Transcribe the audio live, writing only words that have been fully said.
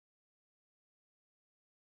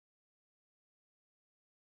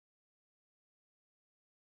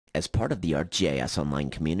As part of the ArcGIS Online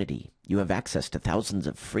community, you have access to thousands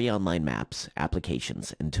of free online maps,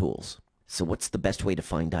 applications, and tools. So what's the best way to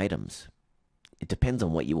find items? It depends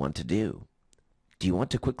on what you want to do. Do you want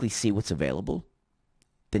to quickly see what's available?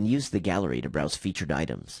 Then use the gallery to browse featured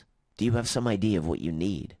items. Do you have some idea of what you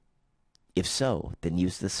need? If so, then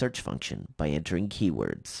use the search function by entering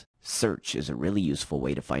keywords. Search is a really useful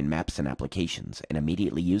way to find maps and applications and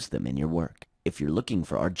immediately use them in your work. If you're looking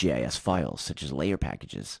for ArcGIS files such as layer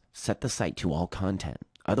packages, set the site to all content.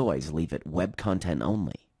 Otherwise, leave it web content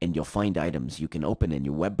only, and you'll find items you can open in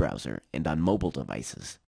your web browser and on mobile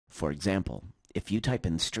devices. For example, if you type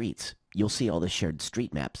in streets, you'll see all the shared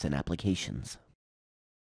street maps and applications.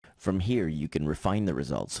 From here, you can refine the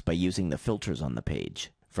results by using the filters on the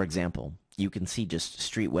page. For example, you can see just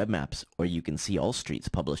street web maps, or you can see all streets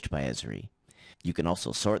published by Esri. You can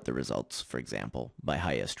also sort the results, for example, by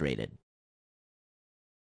highest rated.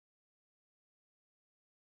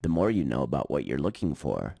 The more you know about what you're looking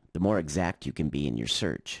for, the more exact you can be in your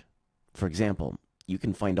search. For example, you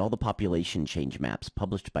can find all the population change maps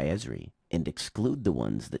published by Esri and exclude the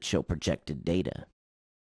ones that show projected data.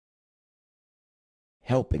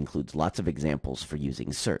 Help includes lots of examples for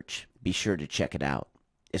using search. Be sure to check it out,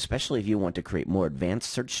 especially if you want to create more advanced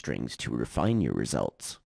search strings to refine your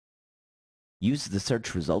results. Use the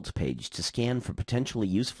search results page to scan for potentially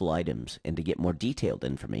useful items and to get more detailed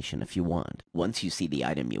information if you want. Once you see the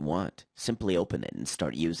item you want, simply open it and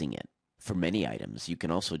start using it. For many items, you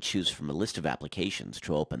can also choose from a list of applications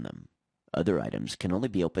to open them. Other items can only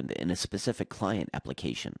be opened in a specific client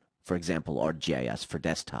application, for example, ArcGIS for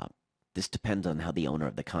desktop. This depends on how the owner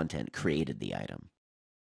of the content created the item.